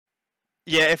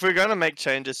Yeah, if we're gonna make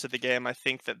changes to the game, I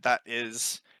think that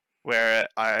is where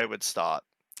I would start.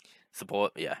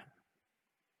 Support, yeah.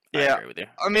 I Yeah, agree with you.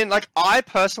 I mean, like, I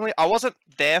personally, I wasn't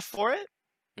there for it,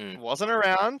 Mm. wasn't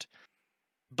around,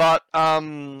 but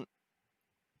I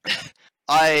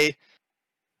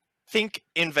think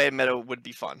invade meta would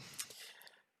be fun.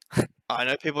 I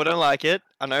know people don't like it.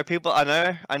 I know,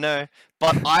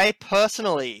 but I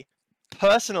personally,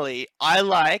 I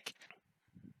like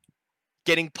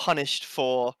getting punished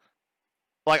for.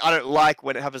 Like, I don't like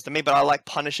when it happens to me, but I like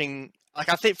punishing. Like,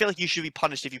 feel like you should be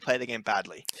punished if you play the game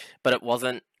badly. But it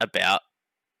wasn't about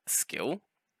skill.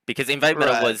 Because Invade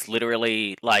Meta Right. was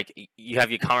literally like you have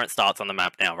your current starts on the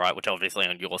map now, right? Which are obviously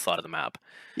on your side of the map.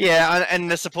 Yeah, and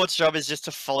the support's job is just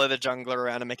to follow the jungler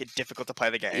around and make it difficult to play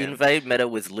the game. Invade Meta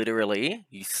was literally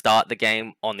you start the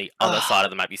game on the other Ugh. side of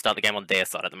the map. You start the game on their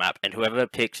side of the map, and whoever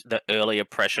picked the earlier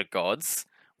pressure gods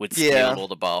would Yeah. steal all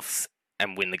the buffs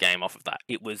and win the game off of that.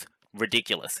 It was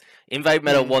ridiculous. Invade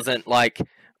Meta Mm. wasn't like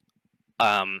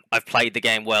I've played the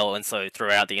game well, and so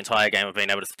throughout the entire game I've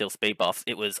been able to steal speed buffs.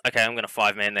 It was okay. I'm going to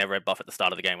 5-man their red buff at the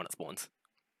start of the game when it spawns.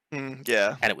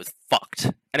 Yeah. And it was fucked.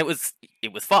 And it was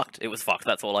fucked. It was fucked.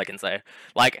 That's all I can say.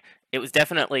 Like, it was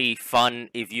definitely fun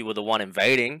if you were the one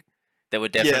invading. There were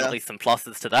definitely some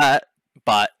pluses to that,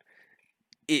 but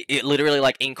it literally,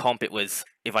 like, in comp, it was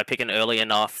if I pick an early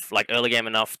game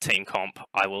enough team comp,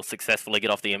 I will successfully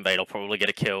get off the invade. I'll probably get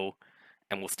a kill,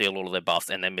 and we'll steal all of their buffs,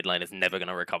 and their mid lane is never going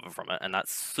to recover from it, and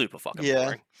that's super fucking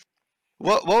boring.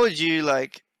 What would you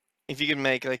like if you could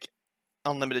make like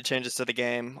unlimited changes to the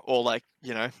game, or like,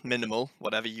 minimal,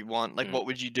 whatever you want? Like, what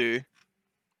would you do?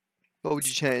 What would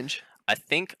you change? I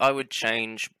think I would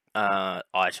change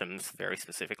items very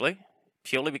specifically,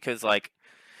 purely because like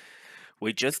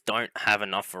we just don't have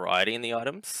enough variety in the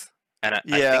items, and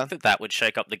I think that would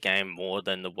shake up the game more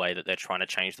than the way that they're trying to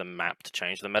change the map to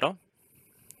change the meta.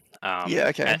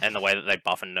 Okay. And the way that they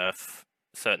buff and nerf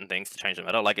certain things to change the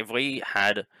meta. Like if we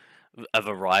had a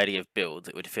variety of builds,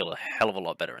 it would feel a hell of a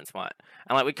lot better in Smite.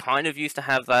 And like we kind of used to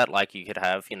have that, like you could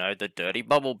have, the dirty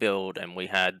bubble build, and we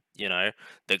had,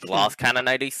 the glass cannon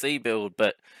ADC build,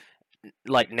 but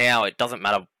like now it doesn't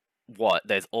matter what,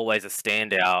 there's always a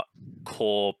standout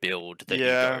core build that you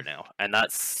go now. And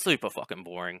that's super fucking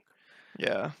boring.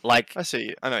 Yeah. Like I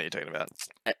see. I know what you're talking about.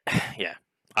 yeah.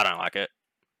 I don't like it.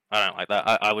 I don't like that.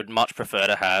 I would much prefer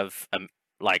to have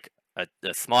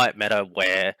a Smite meta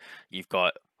where you've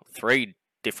got 3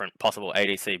 different possible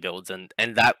ADC builds, and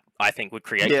that I think would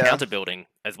create counter building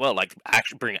as well, like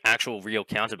bring actual real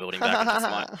counter building back into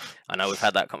Smite. I know we've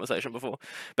had that conversation before,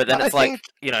 but then it's like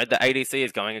the ADC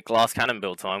is going a glass cannon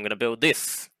build, so I'm going to build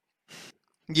this.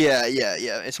 Yeah.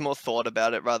 It's more thought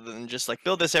about it rather than just like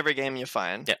build this every game and you're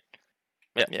fine.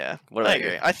 Yeah. What about I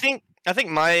agree. You? I think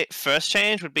my first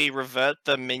change would be revert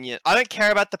the minion. I don't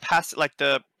care about the like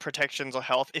the protections or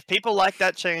health. If people like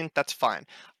that change, that's fine.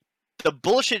 The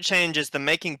bullshit change is the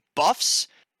making buffs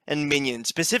and minions,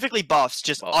 specifically buffs,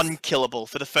 just unkillable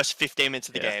for the first 15 minutes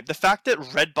of the game. The fact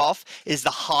that red buff is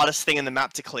the hardest thing in the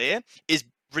map to clear is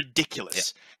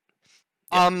ridiculous.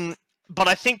 But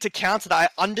I think to counter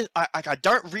that, I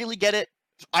don't really get it.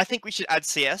 I think we should add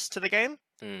CS to the game,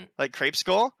 like creep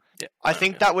score. I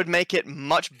think that would make it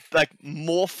much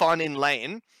more fun in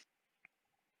lane.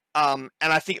 And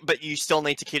I think, but you still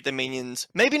need to keep the minions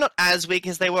maybe not as weak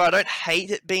as they were. I don't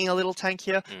hate it being a little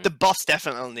tankier. The buffs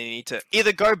definitely need to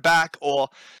either go back or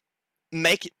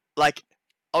make it like.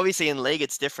 Obviously, in League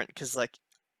it's different because I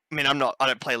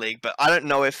don't play League, but I don't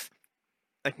know if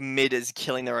like mid is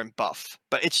killing their own buff.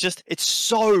 But it's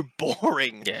so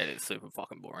boring. Yeah, it is super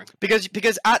fucking boring. Because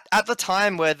at the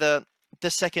time where the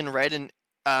second red and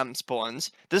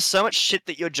spawns, there's so much shit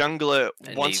that your jungler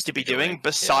wants to be doing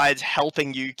besides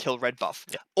helping you kill red buff.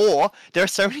 Or there are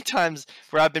so many times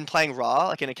where I've been playing Ra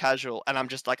like in a casual and I'm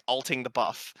just like ulting the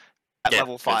buff at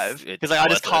level 5 because I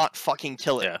just can't fucking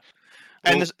kill it.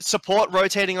 And the support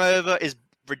rotating over is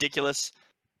ridiculous.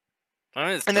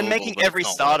 And then making every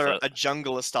starter a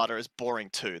jungler starter is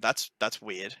boring too. That's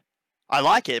weird. I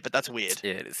like it, but that's weird.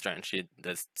 Yeah, it is strange.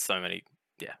 There's so many.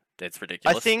 Yeah, it's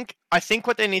ridiculous. I think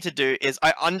what they need to do is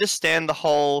I understand the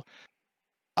whole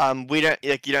you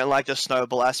don't like the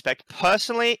snowball aspect.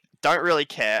 Personally, don't really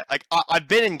care. Like I've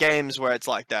been in games where it's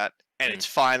like that and it's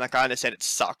fine. Like I understand it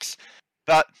sucks.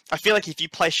 But I feel like if you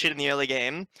play shit in the early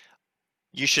game,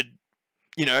 you should,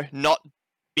 not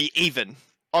be even.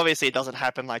 Obviously it doesn't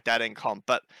happen like that in comp,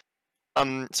 but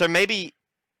so maybe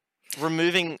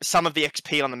removing some of the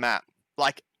XP on the map.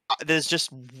 Like there's just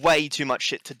way too much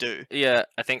shit to do. Yeah,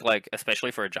 I think like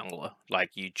especially for a jungler,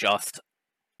 like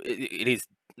it is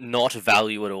not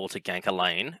value at all to gank a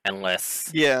lane unless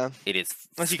Yeah. it is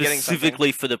Unless you're getting something.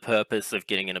 specifically for the purpose of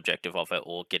getting an objective off it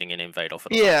or getting an invade off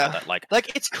it. Or Yeah. something like that.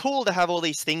 Like, it's cool to have all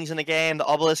these things in the game. The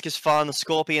obelisk is fun. The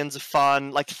scorpions are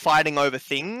fun. Like, fighting over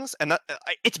things. And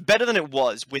it's better than it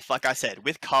was with, like I said,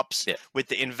 with cups, Yeah. with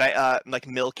the like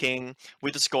milking,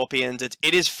 with the scorpions.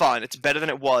 It is fun. It's better than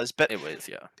it was. But It was,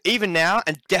 yeah. even now,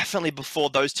 and definitely before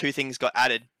those two things got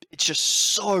added, it's just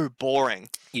so boring.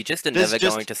 You just are never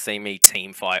going to see me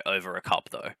team fight over a cup,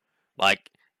 though.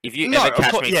 Like, if you ever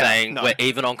catch me saying, we're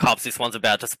even on cups, this one's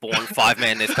about to spawn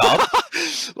 5-man this cup.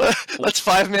 Let's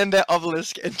 5-man that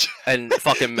obelisk and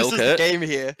fucking milk this it. Is the game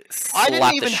here. I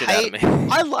didn't even hate.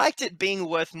 I liked it being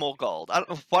worth more gold. I don't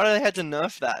know why they had to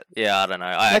nerf that. Yeah, I don't know.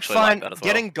 I actually like that as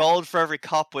well. Getting gold for every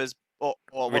cup was or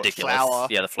ridiculous. Flower.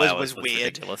 Yeah, the flower was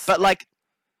weird. Ridiculous. But like,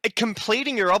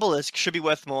 completing your obelisk should be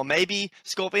worth more. Maybe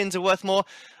scorpions are worth more,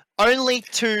 only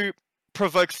to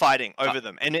provoke fighting over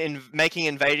them and in making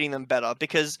invading them better.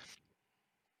 Because,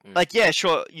 like, yeah,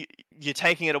 sure, you're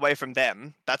taking it away from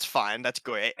them. That's fine. That's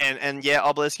great. And yeah,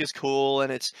 obelisk is cool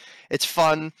and it's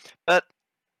fun. But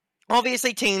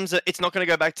obviously, teams, it's not going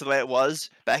to go back to the way it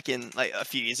was back in like a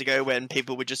few years ago when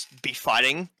people would just be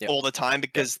fighting all the time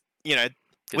because you know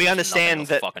we understand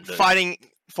that fighting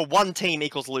for one team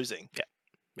equals losing. Yeah.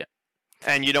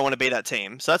 And you don't want to be that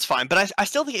team, so that's fine. But I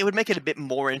still think it would make it a bit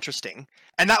more interesting,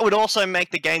 and that would also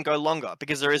make the game go longer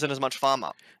because there isn't as much farm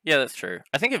up. Yeah, that's true.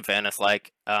 I think in fairness,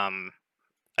 like a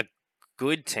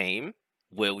good team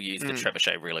will use the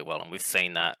trebuchet really well, and we've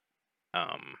seen that.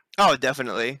 Oh,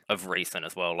 definitely. Of recent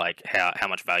as well, like how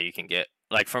much value you can get,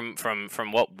 like from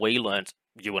what we learnt,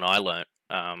 you and I learnt,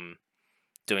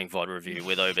 doing VOD review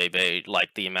with OBB,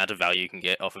 like the amount of value you can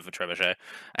get off of a trebuchet.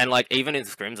 And like even in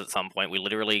scrims at some point, we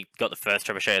literally got the first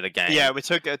trebuchet of the game. Yeah, we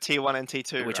took a T1 and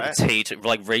T2, We took a T2,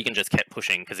 like Regan just kept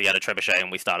pushing because he had a trebuchet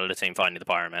and we started a team fighting the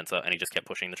Pyromancer and he just kept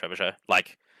pushing the trebuchet.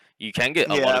 Like, you can get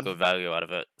a lot of good value out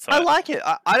of it. So I like it.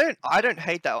 I don't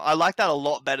hate that. I like that a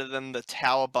lot better than the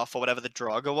tower buff or whatever the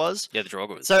Draugr was. Yeah, the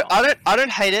Draugr was So I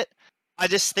don't hate it. I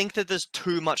just think that there's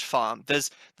too much farm. There's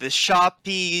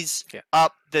Sharpies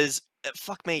up, there's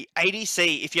fuck me,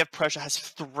 ADC, if you have pressure, has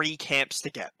 3 camps to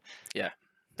get. Yeah.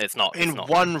 It's not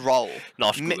one roll.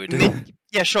 Not good.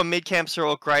 Yeah, sure, mid camps are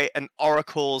all great, and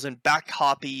oracles and back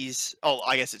harpies. Oh,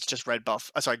 I guess it's just red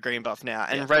buff. Sorry, green buff now,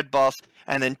 and red buff,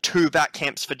 and then 2 back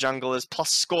camps for junglers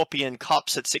plus scorpion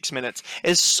cups at 6 minutes.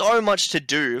 There's so much to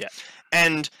do,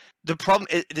 and the problem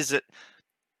is that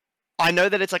I know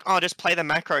that it's like, oh, just play the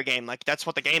macro game. Like that's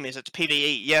what the game is. It's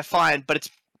PVE. Yeah, fine, but it's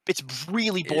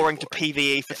really boring to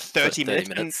PVE for 30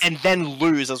 minutes. And then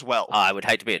lose as well. I would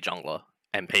hate to be a jungler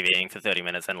and PVEing for 30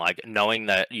 minutes and like knowing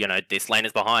that, you know, this lane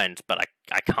is behind, but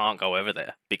I can't go over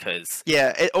there because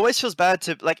it always feels bad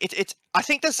to like it's I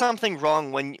think there's something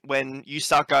wrong when you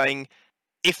start going,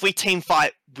 if we team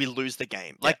fight, we lose the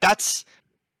game. Like that's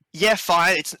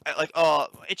fine. It's like, oh,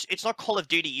 it's not Call of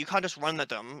Duty. You can't just run at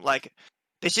them. Like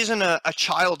this isn't a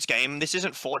child's game. This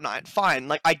isn't Fortnite. Fine.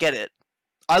 Like I get it.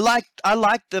 I like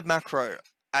the macro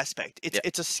aspect.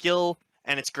 It's a skill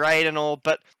and it's great and all,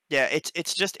 but yeah,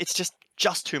 it's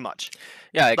just too much.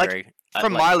 Yeah, I agree.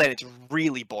 From my lane, it's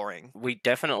really boring. We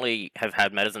definitely have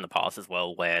had metas in the past as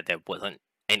well where there wasn't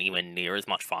anywhere near as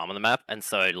much farm on the map, and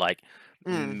so like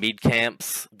mid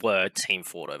camps were team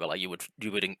fought over. Like you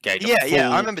would engage.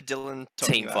 I remember Dylan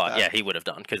talking team about fight. that. Yeah, he would have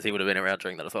done because he would have been around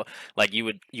during that as well. Like you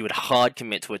would hard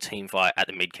commit to a team fight at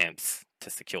the mid camps to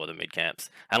secure the mid camps,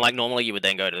 and like normally you would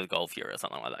then go to the Gold Fury or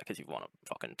something like that because you want to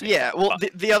fucking team fight. Well,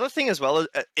 the other thing as well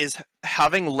is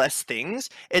having less things.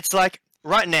 It's like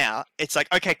right now, it's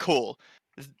like, okay, cool,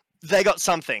 they got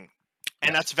something,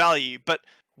 and that's value, but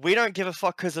we don't give a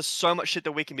fuck because there's so much shit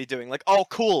that we can be doing. Like, oh,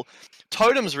 cool,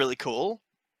 Totem's really cool,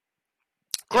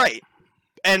 great,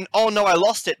 and oh no, I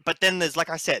lost it. But then there's,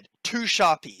 like I said, 2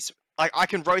 Sharpies. Like I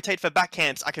can rotate for back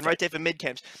camps, I can rotate for mid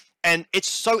camps, and it's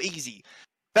so easy.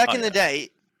 Back in the day,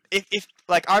 if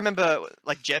like I remember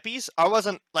like Jeppies, I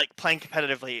wasn't like playing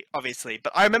competitively, obviously,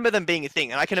 but I remember them being a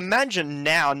thing, and I can imagine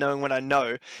now, knowing what I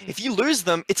know, if you lose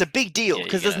them, it's a big deal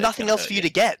because there's nothing else for you to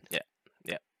get. Yeah.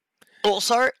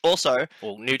 Also,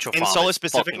 well, neutral in farm solo is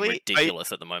specifically,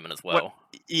 ridiculous at the moment as well.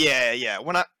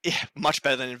 Much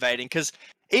better than invading because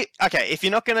if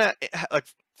you're not gonna like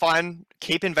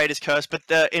keep invaders cursed, but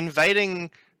the invading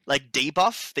like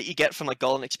debuff that you get from like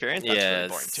golden experience, that's really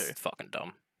boring too. It's fucking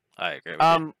dumb. I agree with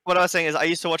you. What I was saying is I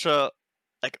used to watch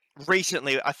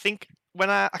recently, I think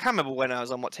I can't remember when I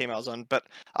was on, what team I was on, but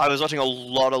I was watching a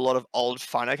lot of old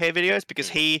FinoK videos because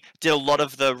he did a lot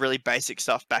of the really basic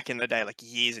stuff back in the day, like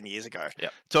years and years ago. Yeah.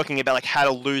 Talking about like how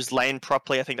to lose lane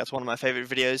properly. I think that's one of my favorite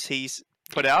videos he's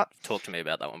put out. Talked to me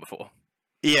about that one before.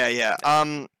 Yeah.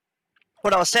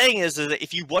 What I was saying is that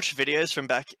if you watch videos from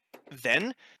back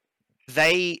then,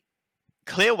 they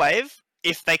clear wave.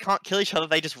 If they can't kill each other,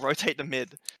 they just rotate the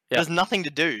mid. Yeah. There's nothing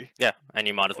to do. Yeah, and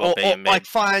you might as well Or, be or in mid. like,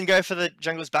 fine, go for the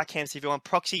jungler's backhands if you want.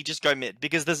 Proxy, just go mid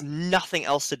because there's nothing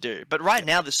else to do. But right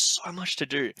now, there's so much to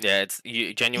do. Yeah, it's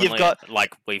you genuinely got,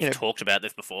 like we've you know- talked about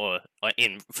this before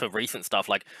for recent stuff.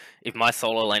 Like, if my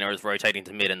solo laner is rotating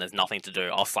to mid and there's nothing to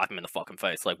do, I'll slap him in the fucking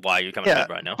face. Like, why are you coming to Yeah,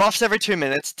 mid right now? buffs every 2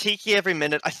 minutes, Tiki every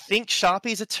minute. I think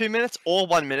Sharpies are 2 minutes or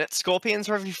 1 minute. Scorpions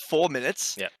are every 4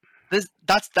 minutes. Yeah.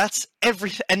 That's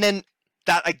every, and then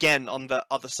that again on the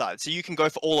other side. So you can go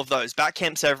for all of those. Back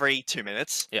camps every 2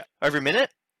 minutes. Yeah. Every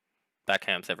minute. Back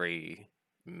camps every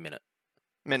minute.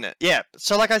 Yeah.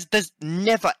 So like there's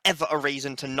never ever a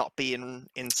reason to not be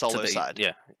in solo side.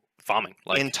 Yeah, farming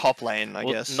like in top lane, I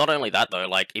guess. Not only that though,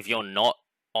 like if you're not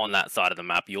on that side of the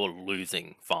map, you're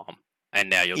losing farm, and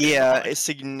now you're it's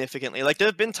significantly. Like there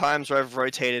have been times where I've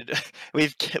rotated.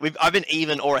 I've been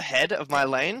even or ahead of my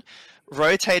lane,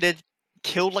 rotated,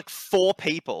 killed like 4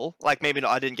 people. Like maybe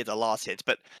not, I didn't get the last hits,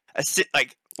 but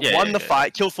won the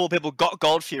fight, killed 4 people, got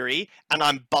Gold Fury, and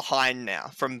I'm behind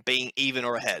now from being even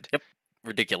or ahead. Yep.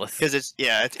 Ridiculous. Because it's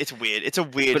weird. It's a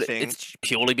weird thing. It's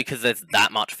purely because there's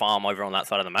that much farm over on that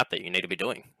side of the map that you need to be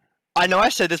doing. I know I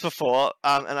said this before,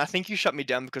 and I think you shut me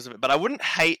down because of it. But I wouldn't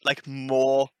hate like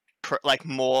more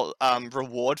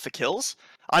reward for kills.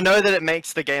 I know that it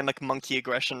makes the game like monkey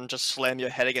aggression, just slam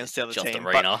your head against the other team.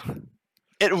 Arena. But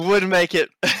it would make it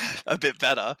a bit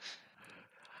better.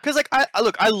 Because like I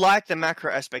like the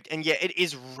macro aspect, and yeah, it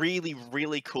is really,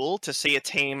 really cool to see a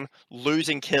team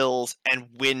losing kills and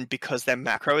win because their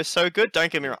macro is so good.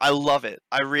 Don't get me wrong, I love it,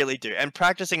 I really do. And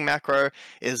practicing macro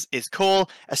is cool,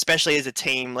 especially as a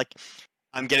team. Like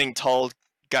I'm getting told,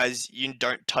 guys, you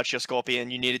don't touch your Scorpion.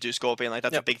 You need to do Scorpion. Like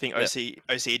that's a big thing.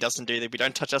 OCE doesn't do that. We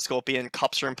don't touch our Scorpion.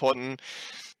 Cups are important.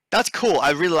 That's cool. I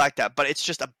really like that, but it's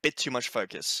just a bit too much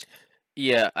focus.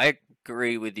 Yeah, I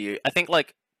agree with you. I think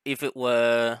like if it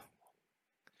were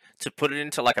to put it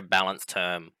into like a balanced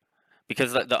term,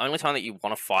 because the only time that you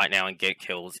want to fight now and get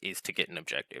kills is to get an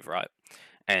objective, right?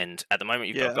 And at the moment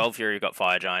you've got Gold Fury, you've got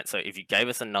Fire Giant. So if you gave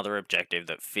us another objective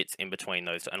that fits in between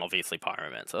those, and obviously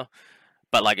Pyromancer,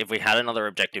 but like if we had another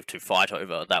objective to fight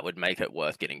over, that would make it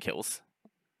worth getting kills.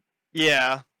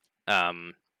 Yeah. As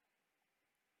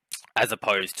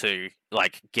opposed to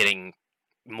like getting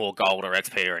more gold or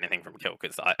XP or anything from kill,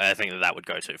 because I think that would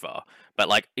go too far. But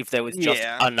like if there was just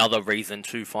another reason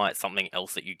to fight, something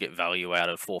else that you get value out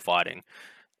of for fighting,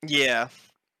 then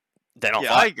I'll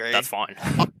fight. I agree. That's fine.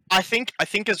 I think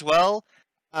as well.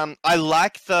 I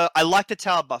like the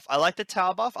tower buff. I like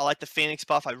the Phoenix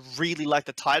buff. I really like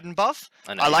the Titan buff.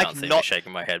 I know you can't see me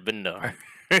shaking my head, but no.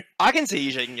 I can see you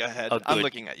shaking your head. I'm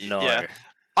looking at you. No. Yeah.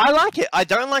 I like it. I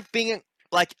don't like being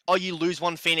like, oh, you lose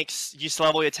one Phoenix, you still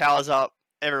have all your towers up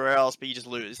everywhere else, but you just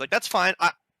lose. Like that's fine.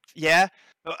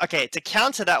 Okay, to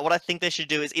counter that, what I think they should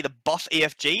do is either buff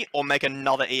EFG or make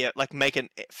another make a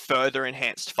further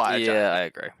enhanced fire giant. Yeah,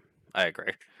 I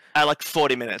agree. At like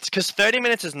 40 minutes, because 30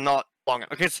 minutes is not long.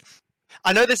 Because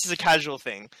I know this is a casual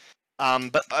thing,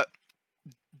 but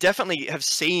definitely have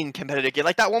seen competitive game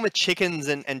like that one with Chickens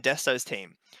and Desto's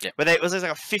team, where it was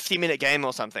like a 50-minute game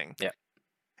or something. Yeah.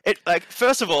 It like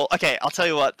first of all, okay, I'll tell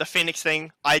you what, the Phoenix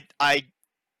thing. I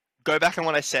go back on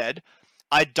what I said.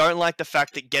 I don't like the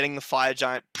fact that getting the Fire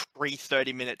Giant pre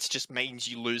 30 minutes just means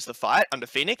you lose the fight under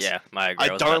Phoenix. Yeah, I agree.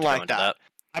 I don't like that.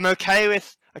 I'm okay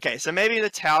with so maybe the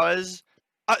towers.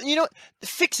 You know,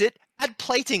 fix it. Add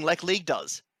plating like League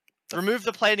does. Remove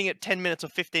the plating at 10 minutes or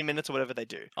 15 minutes or whatever they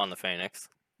do. On the Phoenix.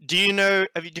 Do you know?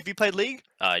 Have you played League?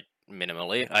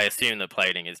 Minimally. I assume the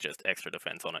plating is just extra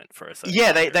defense on it for a second.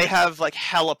 Yeah, they have like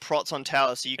hella prots on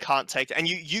towers, so you can't take. And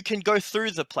you can go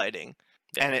through the plating.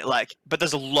 Yeah. And it but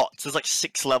there's a lot. There's like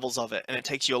 6 levels of it, and it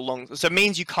takes you a long. So it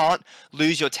means you can't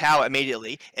lose your tower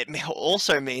immediately. It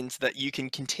also means that you can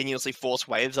continuously force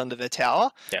waves under the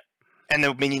tower. Yeah. And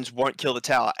the minions won't kill the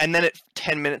tower. And then at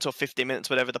 10 minutes or 15 minutes,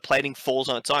 whatever, the plating falls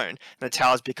on its own, and the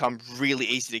towers become really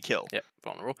easy to kill. Yeah,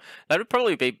 vulnerable. That would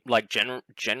probably be like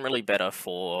generally better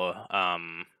for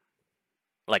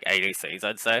like ADCs.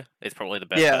 I'd say is probably the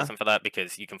best person for that,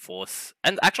 because you can force,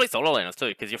 and actually solo laners too,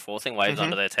 because you're forcing waves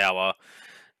under their tower.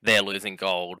 They're losing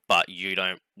gold, but you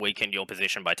don't weaken your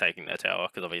position by taking their tower,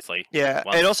 because obviously... Yeah,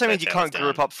 it also means you can't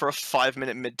group up for a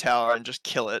 5-minute mid-tower and just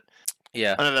kill it.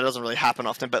 Yeah. I know that doesn't really happen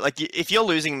often, but like if you're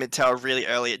losing mid-tower really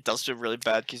early, it does feel really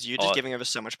bad, because you're just giving over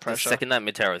so much pressure. The second that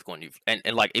mid-tower is gone,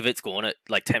 and like if it's gone at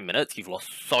like 10 minutes, you've lost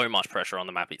so much pressure on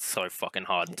the map, it's so fucking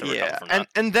hard to recover from that.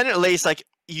 And then at least like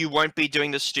you won't be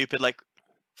doing the stupid like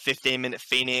 15-minute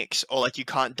Phoenix, or like you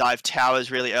can't dive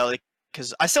towers really early.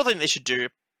 because I still think they should do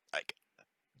like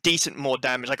decent more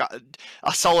damage. Like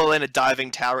a solo lane, a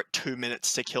diving tower at 2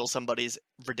 minutes to kill somebody is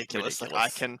ridiculous. Like I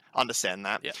can understand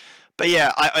that. Yeah. But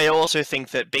yeah, I also think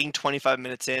that being 25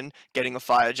 minutes in, getting a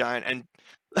fire giant, and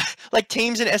like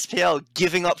teams in SPL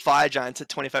giving up fire giants at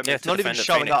 25 minutes, not even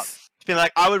showing up. Being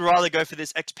like, I would rather go for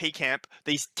this XP camp,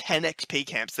 these 10 XP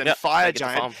camps, than fire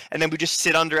giant, and then we just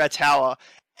sit under our tower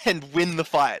and win the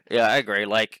fight. Yeah, I agree.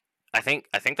 Like, I think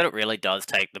that it really does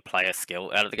take the player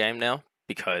skill out of the game now,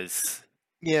 because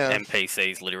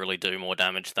NPCs literally do more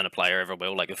damage than a player ever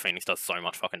will. Like, the Phoenix does so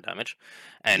much fucking damage,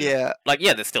 and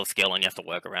there's still skill, and you have to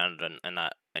work around it and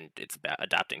that, and it's about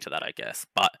adapting to that, I guess.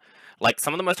 But like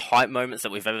some of the most hype moments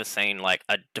that we've ever seen, like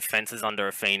a defenses under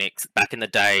a Phoenix back in the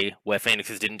day, where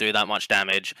Phoenixes didn't do that much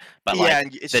damage, but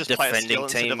and it's the defending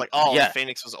team, like,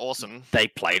 Phoenix was awesome. They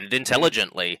played it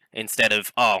intelligently instead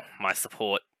of my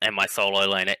support and my solo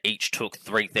laner each took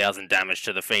 3,000 damage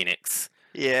to the Phoenix.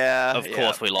 Yeah, of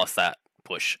course we lost that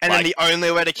push. And then the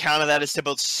only way to counter that is to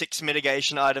build 6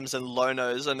 mitigation items and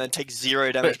lonos and then take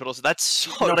 0 damage, but also that's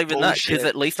so not even bullshit. That, because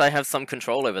at least I have some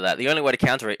control over that. The only way to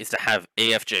counter it is to have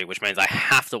EFG, which means I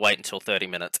have to wait until 30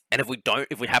 minutes. And if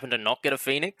we happen to not get a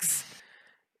Phoenix,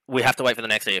 we have to wait for the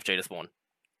next EFG to spawn.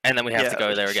 And then we have to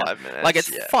go there again. 5 minutes, like,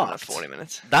 it's fucked. 40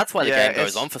 minutes. That's why the game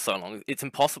goes on for so long. It's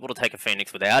impossible to take a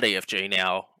Phoenix without EFG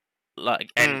now.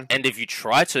 Like, and if you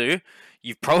try to,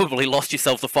 you've probably lost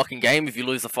yourself the fucking game if you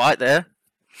lose the fight there.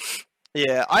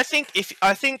 Yeah, I think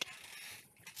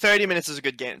 30 minutes is a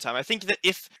good game time. I think that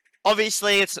if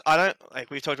obviously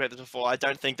we've talked about this before. I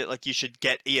don't think that like you should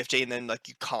get EFG and then like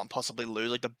you can't possibly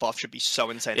lose. Like the buff should be so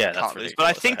insane that you can't lose. But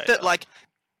I think that like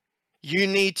you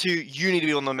need to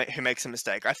be one who makes a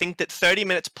mistake. I think that 30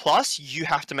 minutes plus you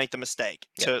have to make the mistake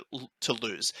to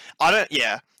lose.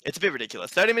 It's a bit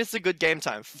ridiculous. 30 minutes is a good game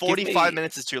time. 45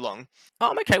 minutes is too long.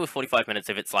 I'm okay with 45 minutes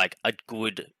if it's like a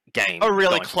good game. A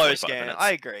really close game. Minutes.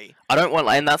 I agree. I don't want,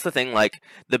 and that's the thing. Like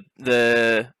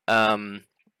the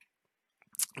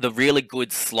really good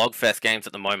slogfest games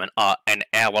at the moment are an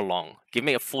hour long. Give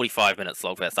me a 45-minute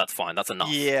slogfest. That's fine. That's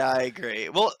enough. Yeah, I agree.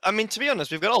 Well, I mean, to be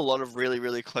honest, we've got a lot of really,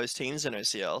 really close teams in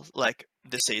OCL, like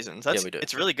this season. We do.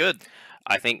 It's really good.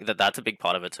 I think that's a big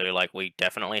part of it too. Like we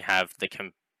definitely have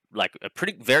like a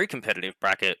very competitive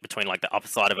bracket between like the upper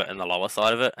side of it and the lower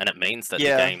side of it, and it means that the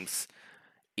games,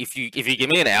 if you give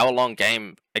me an hour-long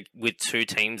game with two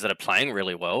teams that are playing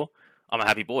really well, I'm a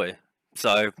happy boy.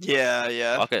 So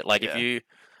fuck it. Like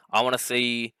I want to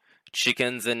see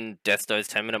Chickens and Desto's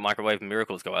 10-minute microwave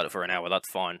miracles go at it for an hour. That's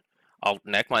fine. I'll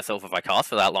neck myself if I cast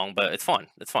for that long, but it's fine.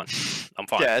 It's fine. I'm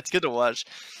fine. Yeah, it's good to watch.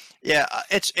 Yeah,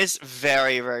 it's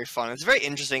very, very fun. It's very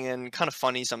interesting and kind of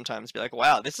funny sometimes. Be like,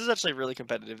 wow, this is actually really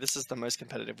competitive. This is the most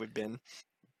competitive we've been.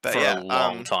 But for a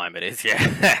long time, it is.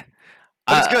 Yeah.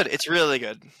 But it's good. It's really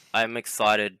good. I'm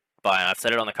excited by. I've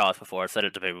said it on the cast before. I've said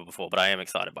it to people before, but I am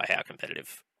excited by how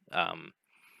competitive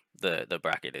the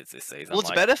bracket is this season. Well,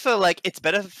 it's better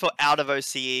for out of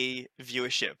OCE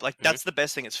viewership. Like that's the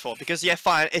best thing it's for, because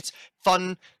fine, it's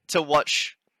fun to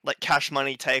watch like Cash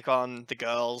Money take on the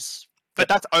girls, but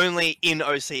that's only in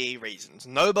OCE reasons.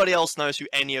 Nobody else knows who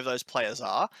any of those players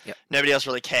are. Nobody else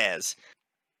really cares.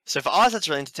 So for us, that's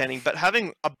really entertaining. But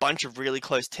having a bunch of really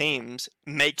close teams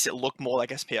makes it look more like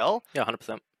SPL. Yeah,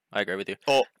 100%. I agree with you.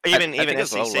 Or even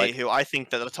SCC, who I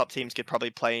think that the top teams could probably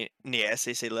play near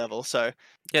SCC level. So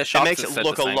Sharks it makes it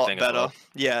look a lot better. Well.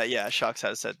 Yeah, Sharks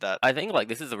has said that. I think like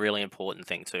this is a really important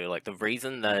thing too. Like the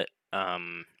reason that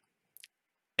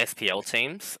SPL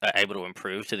teams are able to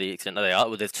improve to the extent that they are,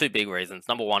 well, there's two big reasons.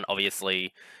 Number one,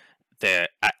 obviously, they're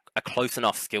at a close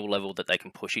enough skill level that they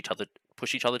can push each other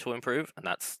to improve, and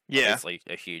that's obviously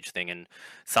a huge thing and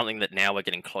something that now we're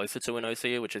getting closer to in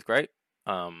OCU, which is great.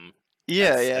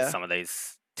 As some of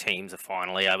these teams are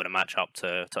finally able to match up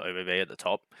to OBB at the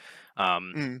top.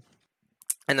 And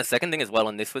the second thing as well,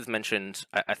 and this was mentioned,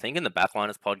 I think in the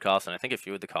Backliners podcast, and I think a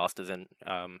few of the casters and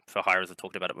for hirers have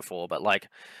talked about it before, but like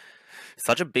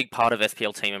such a big part of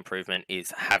SPL team improvement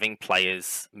is having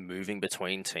players moving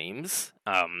between teams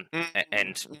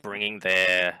and bringing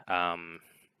their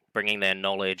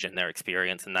knowledge and their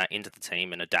experience and that into the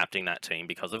team and adapting that team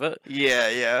because of it.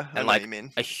 Yeah. And like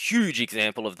a huge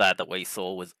example of that we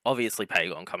saw was obviously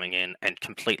Pagon coming in and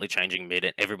completely changing mid,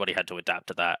 and everybody had to adapt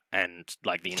to that, and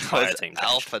like the entire team changed.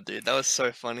 Alpha, dude, that was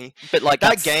so funny. But like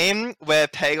that game where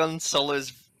Pagon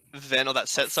solos Ven, or that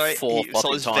set, sorry,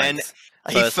 solos Ven,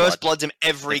 he first bloods him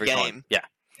every game. Time. Yeah,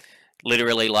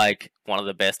 literally like one of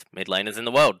the best mid laners in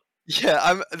the world.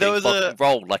 Yeah, there was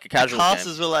rolled like a casual. The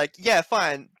casters were like, "Yeah,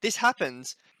 fine, this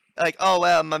happens." Like, "Oh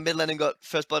wow, my mid laner got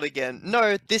first blood again."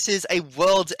 No, this is a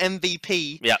world's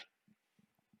MVP. Yeah,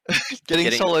 Getting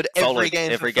soloed every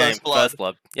game for first blood. First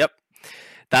blood. Yep.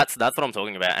 That's what I'm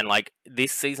talking about. And like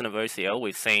this season of OCL,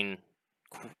 we've seen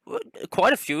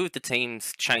quite a few of the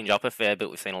teams change up a fair bit.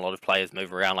 We've seen a lot of players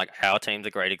move around. Like our team's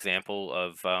a great example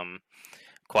of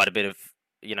quite a bit of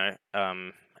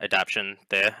adaptation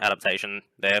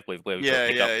there. We've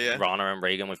picked up Rana and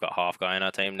Regan. We've got half guy in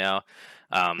our team now.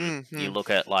 You look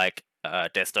at like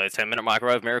Desto's 10-minute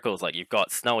microwave miracles. Like you've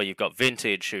got Snowy, you've got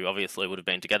Vintage, who obviously would have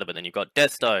been together, but then you've got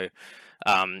Desto.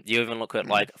 You even look at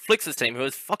like Flix's team, who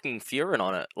is fucking furious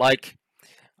on it. Like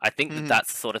I think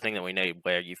that's the sort of thing that we need,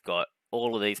 where you've got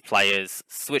all of these players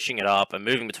switching it up and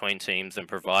moving between teams and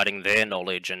providing their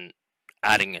knowledge and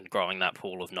adding and growing that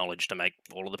pool of knowledge to make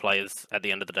all of the players at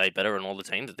the end of the day better and all the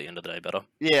teams at the end of the day better.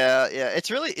 Yeah.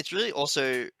 It's really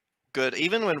also good.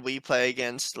 Even when we play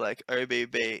against like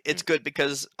OBB, it's good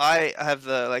because I have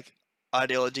the like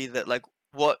ideology that like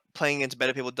what playing against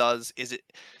better people does is it,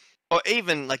 or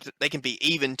even like they can be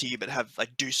even to you, but have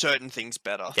like do certain things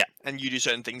better. Yeah. And you do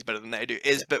certain things better than they do.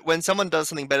 But when someone does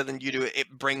something better than you do, it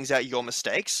brings out your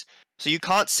mistakes. So you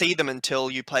can't see them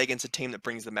until you play against a team that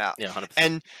brings them out. Yeah, 100%.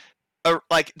 And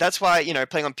like that's why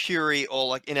playing on Puri or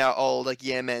like in our old like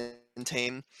Man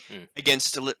team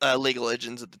against League of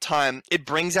Legends at the time, it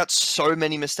brings out so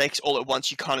many mistakes all at once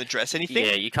you can't address anything.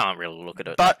 Yeah, you can't really look at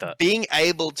it but like that. Being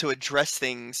able to address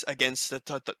things against the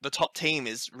top team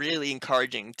is really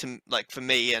encouraging to like for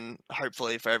me and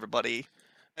hopefully for everybody,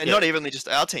 and not even just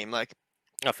our team, like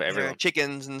for everyone,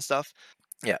 chickens and stuff.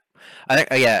 Yeah, I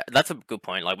think that's a good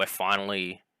point. Like we're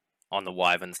finally on the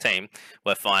Wyverns team.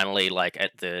 We're finally like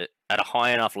at a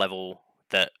high enough level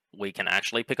that we can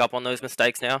actually pick up on those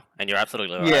mistakes now. And you're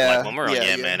absolutely right. Like when we're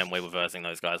on Man and we were versing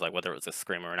those guys, like whether it was a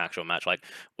scrim or an actual match, like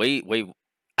we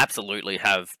absolutely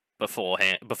have before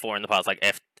in the past like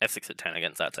F6 at 10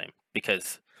 against that team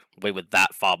because we were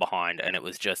that far behind and it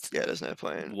was just there's no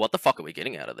point. What the fuck are we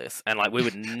getting out of this? And like we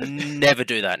would never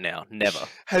do that now. Never.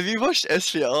 Have you watched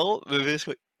SPL this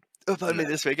week?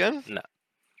 This weekend? No.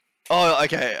 Oh,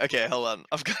 okay, hold on.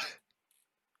 I've got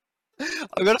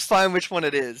to find which one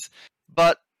it is.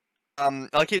 But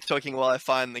I'll keep talking while I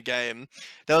find the game.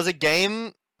 There was a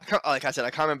game, like I said, I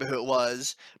can't remember who it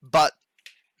was, but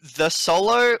the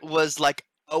solo was like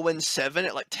 0-7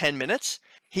 at like 10 minutes.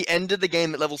 He ended the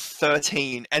game at level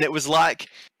 13, and it was like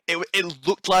it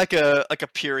looked like a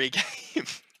Puri game.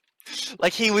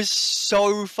 Like he was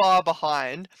so far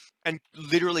behind and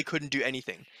literally couldn't do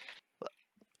anything.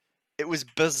 It was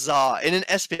bizarre in an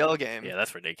SPL game. Yeah,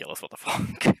 that's ridiculous. What the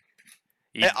fuck?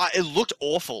 It looked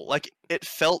awful. Like it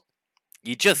felt.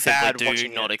 You just simply do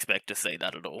not expect to see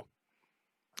that at all.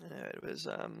 It was.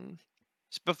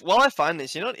 While I find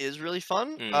this, you know what is really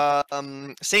fun?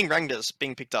 Seeing Rangdas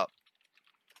being picked up.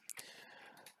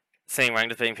 Seeing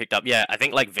Rangdas being picked up, yeah. I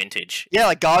think like Vintage. Yeah,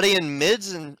 like Guardian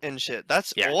mids and shit.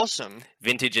 That's awesome.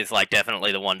 Vintage is like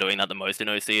definitely the one doing that the most in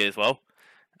OC as well.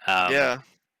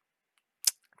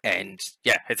 And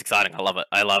yeah, it's exciting. I love it.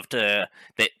 I love to.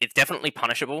 It's definitely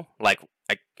punishable. Like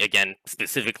again,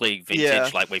 specifically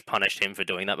Vintage. Like we've punished him for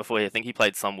doing that before. I think he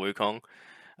played some Wukong,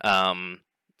 and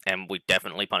we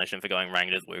definitely punished him for going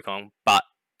ranked as Wukong. But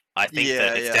I think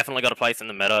that it's definitely got a place in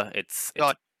the meta. It's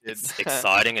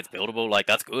exciting. It's buildable. Like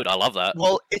that's good. I love that.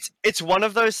 Well, it's one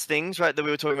of those things, right, that we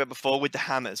were talking about before with the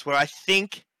hammers, where I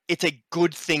think it's a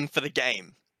good thing for the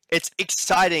game. It's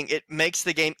exciting. It makes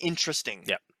the game interesting.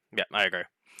 Yeah, I agree.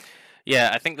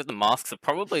 Yeah, I think that the masks are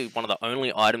probably one of the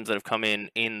only items that have come in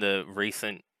the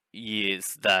recent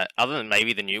years that, other than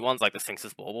maybe the new ones, like the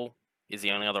Sphinx's Bauble is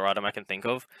the only other item I can think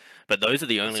of. But those are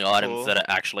the only items that are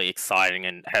actually exciting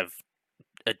and have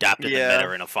adapted the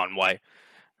meta in a fun way.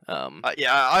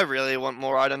 I really want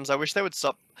more items. I wish they would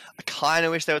stop. I kind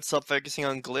of wish they would stop focusing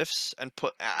on glyphs and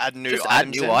add new items. Add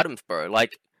new items, bro.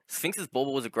 Like Sphinx's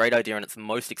Bauble was a great idea, and it's the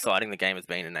most exciting the game has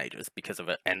been in ages because of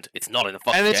it. And it's not in the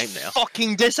fucking game now. And it's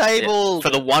fucking disabled! Yeah.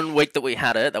 For the 1 week that we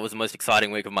had it, that was the most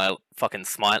exciting week of my fucking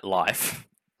Smite life.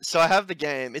 So I have the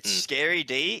game. It's Scary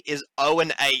D is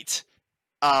 0-8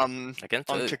 on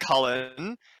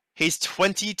Cullen. He's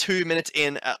 22 minutes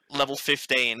in at level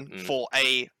 15 for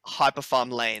a hyper farm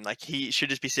lane. Like he should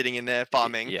just be sitting in there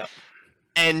farming. Yeah.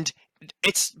 And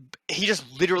he just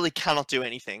literally cannot do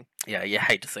anything. Yeah, you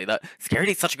hate to see that. Scary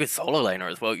D's such a good solo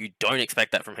laner as well. You don't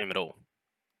expect that from him at all.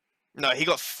 No, he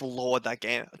got floored that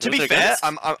game. To be fair,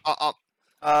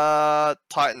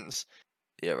 Titans.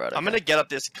 Yeah, right. Okay. I'm gonna get up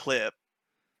this clip.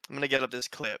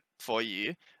 For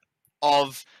you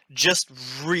of just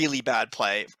really bad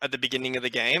play at the beginning of the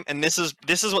game, and this is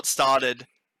what started.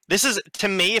 This is, to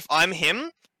me, if I'm him,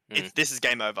 this is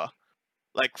game over.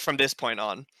 Like from this point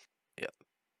on. Yeah.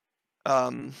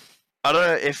 I don't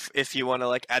know if you want to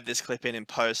like add this clip in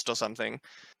post or something,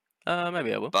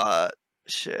 Maybe I will. but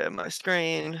share my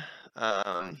screen.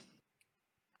 All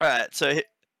right, so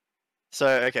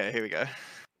okay, here we go.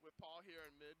 With Paul here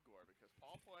in mid gore because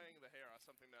Paul playing the Hera is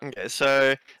something that Okay,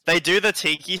 so they do the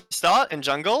Tiki start in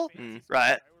jungle, Mm.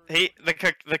 right?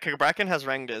 The Kraken has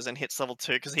Rangers and hits level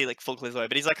 2 because he like full clears away,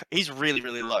 but he's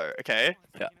really low. Okay.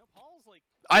 Yeah.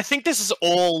 I think this is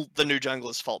all the new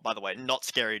jungler's fault, by the way, not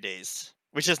Scary D's,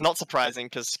 which is not surprising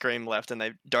because Scream left and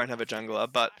they don't have a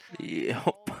jungler. But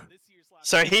Yep.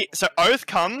 so Oath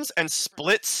comes and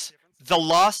splits the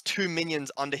last 2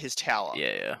 minions under his tower.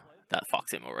 Yeah. That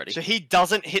fucks him already. So he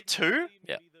doesn't hit 2.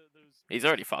 He's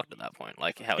already fucked at that point.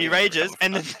 Like how He you wanna rages, recover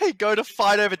and from then they go to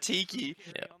fight over Tiki.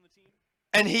 Yeah.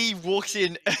 And he walks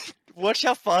in. Watch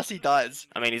how fast he dies.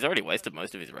 I mean, he's already wasted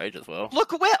most of his rage as well.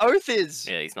 Look where Oath is.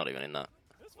 Yeah, he's not even in that.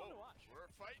 we're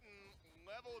fighting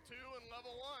level 2 and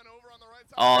level 1 over on the right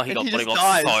side. Oh, he And got he body just blocked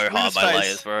dies. so Look at hard his by face.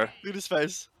 layers, bro. Look at his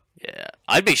face. Yeah,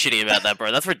 I'd be shitty about that,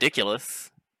 bro. That's ridiculous.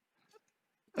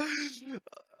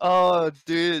 Oh,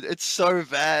 dude, it's so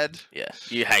bad. Yeah,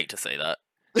 you hate to see that.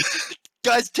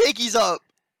 Guys, Tiki's up.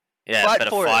 Yeah, Fight better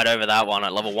for it. fight over that one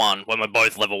at level 1 when we're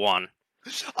both level 1.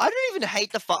 I don't even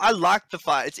hate the fight. I like the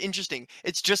fight. It's interesting.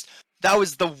 It's just that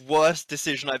was the worst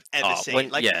decision I've ever seen.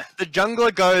 Like yeah, the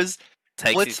jungler goes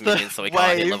takes splits his the minions so he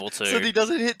can't hit wave, level 2. so that he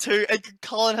doesn't hit 2. And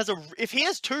Cullen has if he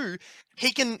has 2,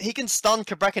 he can stun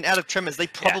Kabrakan out of tremors. They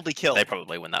probably kill. They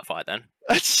probably win that fight then.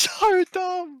 That's so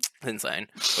dumb. It's insane.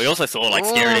 We also saw like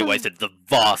Scaredy wasted the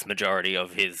vast majority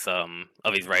of his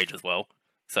rage as well.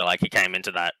 So like he came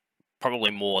into that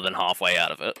probably more than halfway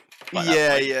out of it. by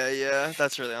that point. Yeah.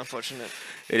 That's really unfortunate.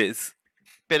 It is.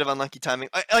 Bit of unlucky timing.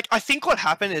 I think what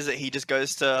happened is that he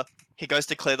goes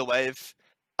to clear the wave,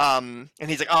 and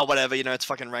he's like, oh whatever, it's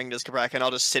fucking Rangers Kabrakan.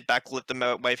 I'll just sit back, let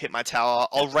the wave hit my tower.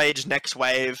 I'll rage next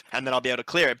wave, and then I'll be able to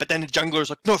clear it. But then the jungler's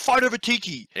like, no, fight over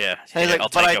Tiki. Yeah. And he's like, I'll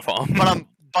but take your farm.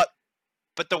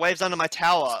 But the wave's under my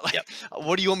tower. Like, Yep.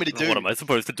 what do you want me to do? What am I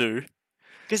supposed to do?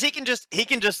 Because he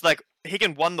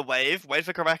can won the wave, wait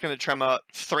for Kabrakan to tremor,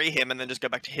 3 him, and then just go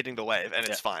back to hitting the wave, and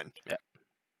it's fine. Yeah.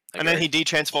 And then he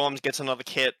de-transforms, gets another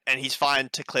kit, and he's fine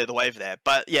to clear the wave there.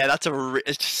 But yeah,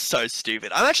 it's just so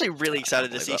stupid. I'm actually really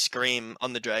excited to see Scream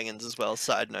on the Dragons as well,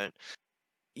 side note.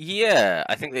 Yeah,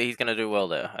 I think that he's going to do well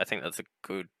there. I think that's a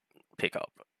good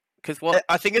pickup. Because what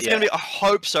I think it's going to be, I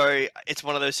hope so, it's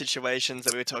one of those situations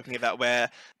that we were talking about where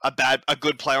a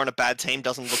good player on a bad team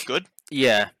doesn't look good.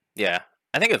 Yeah.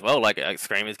 I think as well, like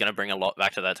Scream is going to bring a lot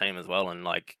back to that team as well, and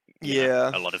like you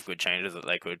know, a lot of good changes that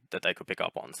they could pick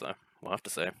up on. So we'll have to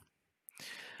see.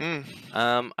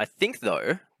 I think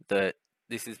though that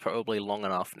this is probably long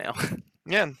enough now.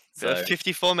 Yeah, so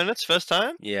 54 minutes first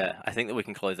time. Yeah, I think that we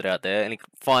can close it out there. Any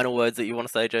final words that you want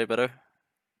to say, Jbetto?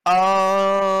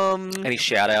 Any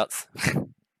shout outs?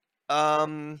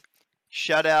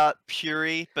 Shout out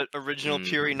Puri, but original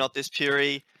Puri, not this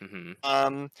Puri.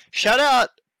 Mm-hmm. Shout out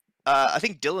I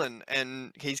think Dylan,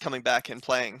 and he's coming back and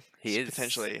playing. He is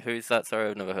potentially. Who's that? Sorry,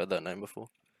 I've never heard that name before.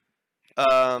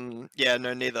 Yeah,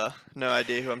 no, neither. No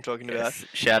idea who I'm talking about.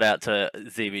 Shout out to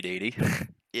ZBDD.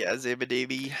 Yeah,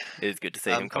 Zibadibi. It is good to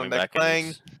see him coming back playing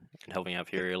and helping out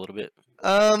Fury a little bit.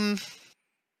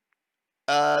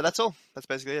 That's all. That's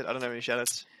basically it. I don't have any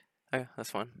shoutouts. Okay, that's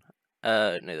fine.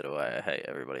 Neither do I. I hate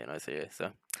everybody in OCL,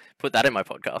 so put that in my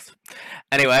podcast.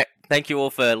 Anyway, thank you all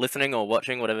for listening or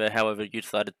watching, however you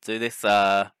decided to do this.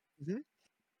 Yeah,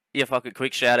 fuck it.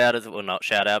 Quick shout out well, not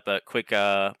shout out, but quick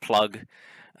plug.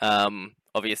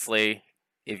 Obviously,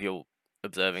 if you're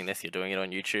observing this, you're doing it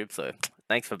on YouTube, so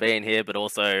thanks for being here. But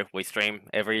also, we stream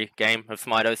every game of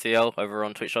Smite OCL over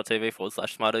on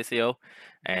twitch.tv/Smite OCL,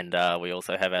 and we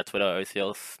also have our Twitter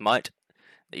OCL Smite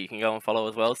that you can go and follow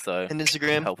as well. So and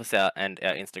Instagram, help us out, and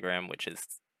our Instagram, which is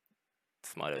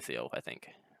Smite OCL, I think.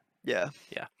 Yeah.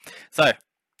 So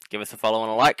give us a follow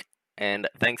and a like, and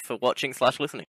thanks for watching/listening.